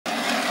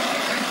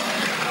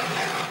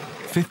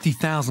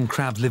50,000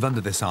 crabs live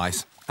under this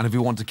ice, and if we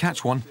want to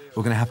catch one,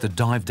 we're going to have to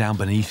dive down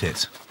beneath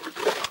it.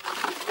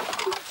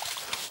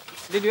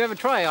 Did you ever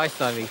try ice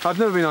diving? I've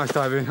never been ice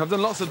diving. I've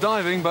done lots of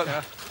diving, but...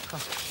 Yeah.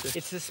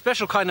 It's a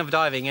special kind of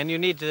diving, and you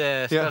need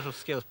special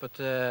skills, but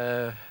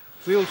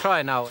we will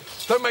try now.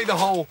 Don't make the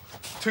hole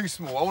too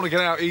small. I want to get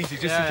out easy,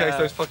 just in case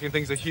those fucking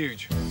things are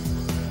huge.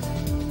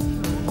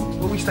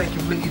 Will we stay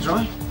completely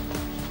dry?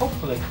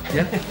 Hopefully.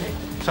 Yeah.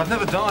 So I've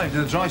never dived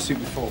in a dry suit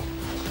before.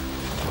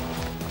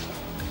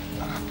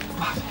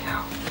 Bloody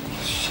hell.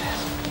 Shit.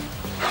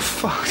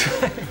 Fuck.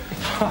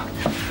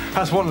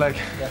 That's one leg.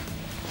 Yeah.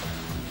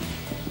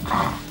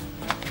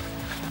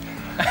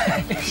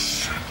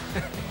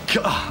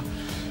 God.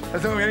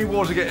 There's not gonna be any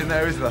water getting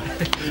there, is there? I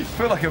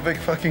feel like a big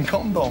fucking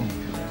condom.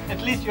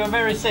 At least you're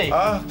very safe.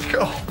 Oh,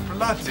 God.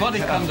 Bloody body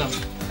condom.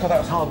 God, that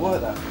was hard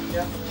work, that.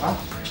 Yeah. Huh?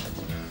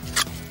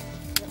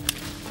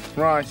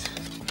 Right.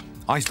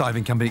 Ice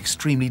diving can be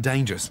extremely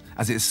dangerous,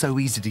 as it's so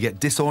easy to get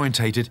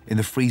disorientated in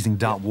the freezing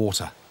dark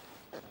water.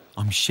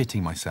 I'm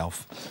shitting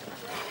myself.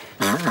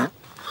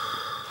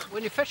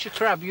 When you fetch a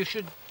crab, you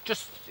should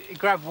just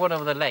grab one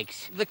of the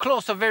legs. The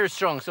claws are very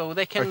strong, so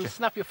they can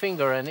snap your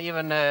finger and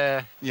even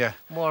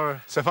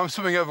more... So if I'm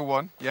swimming over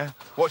one,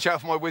 watch out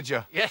for my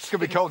widger. Yes. It's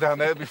going to be cold down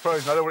there, it'll be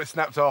frozen. I don't want it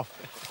snapped off.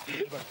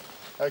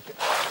 Okay.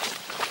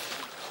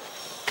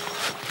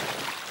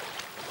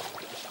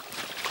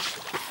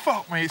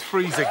 Fuck me, it's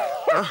freezing.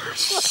 Oh,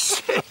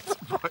 shit.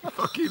 My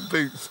fucking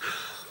boots.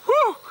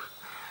 Woo!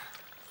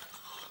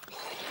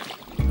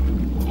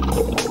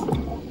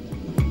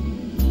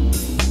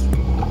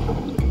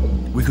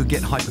 We could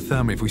get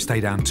hypothermia if we stay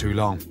down too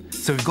long,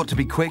 so we've got to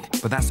be quick,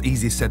 but that's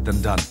easier said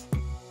than done.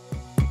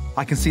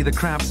 I can see the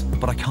crabs,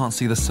 but I can't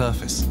see the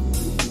surface.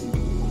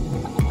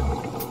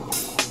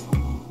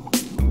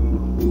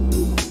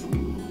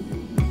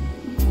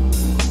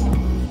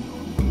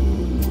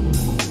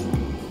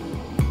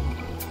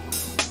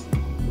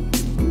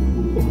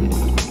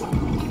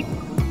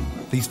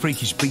 These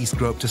freakish beasts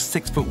grow up to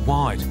 6 foot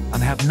wide, and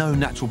they have no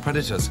natural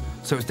predators,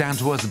 so it's down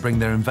to us to bring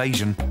their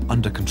invasion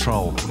under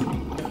control.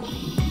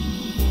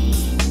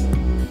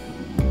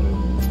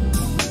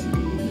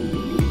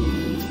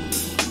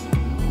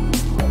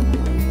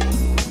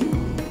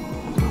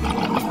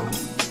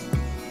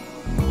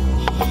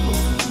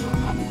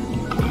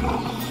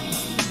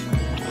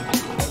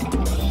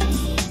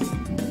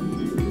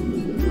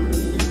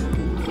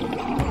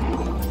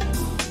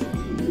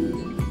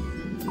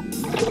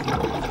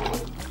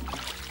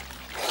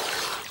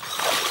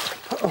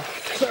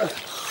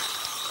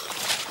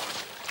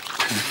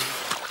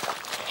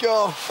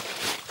 God.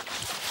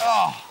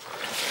 Oh.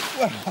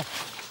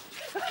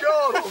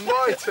 God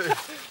almighty.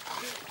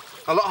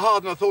 A lot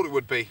harder than I thought it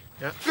would be.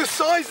 Yeah. The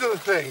size of the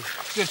thing.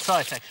 Good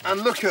size, actually.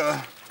 And look at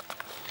her.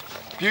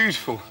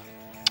 Beautiful.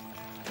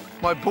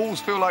 My balls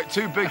feel like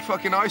 2 big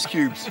fucking ice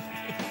cubes.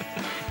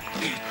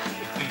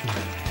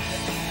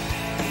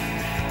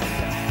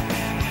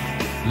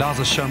 Lars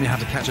has shown me how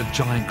to catch a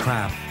giant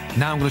crab.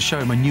 Now I'm going to show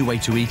him a new way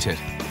to eat it.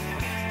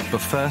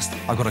 But first,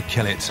 I've got to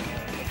kill it.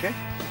 Okay.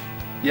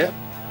 Yep.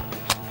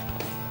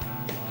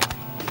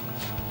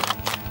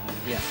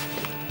 Yeah.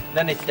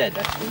 Then it's dead,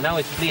 actually. Now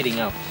it's bleeding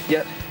out.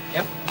 Yep.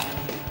 Yep.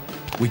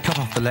 We cut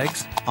off the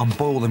legs and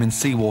boil them in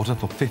seawater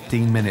for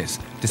 15 minutes,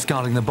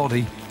 discarding the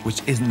body,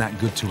 which isn't that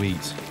good to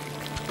eat.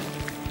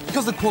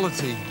 Because the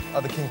quality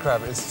of the king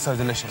crab is so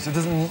delicious, it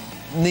doesn't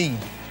need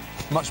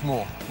much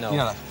more. No. You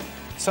know that.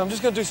 So I'm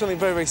just going to do something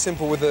very, very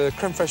simple with the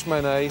creme fraiche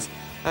mayonnaise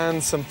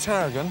and some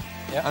tarragon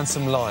and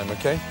some lime,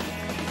 OK?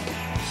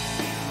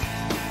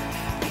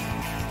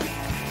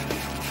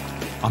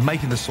 I'm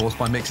making the sauce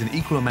by mixing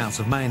equal amounts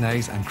of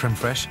mayonnaise and creme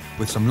fraiche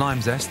with some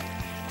lime zest,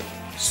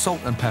 salt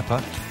and pepper,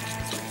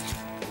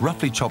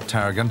 roughly chopped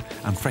tarragon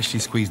and freshly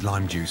squeezed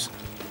lime juice.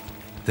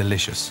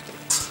 Delicious.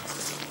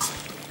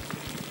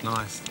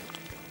 Nice.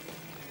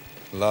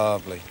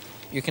 Lovely.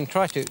 You can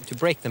try to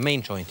break the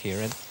main joint here,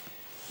 and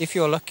if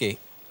you're lucky,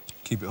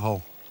 Keep it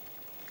whole.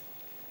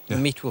 the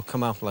meat will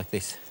come out like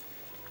this.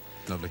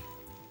 Lovely.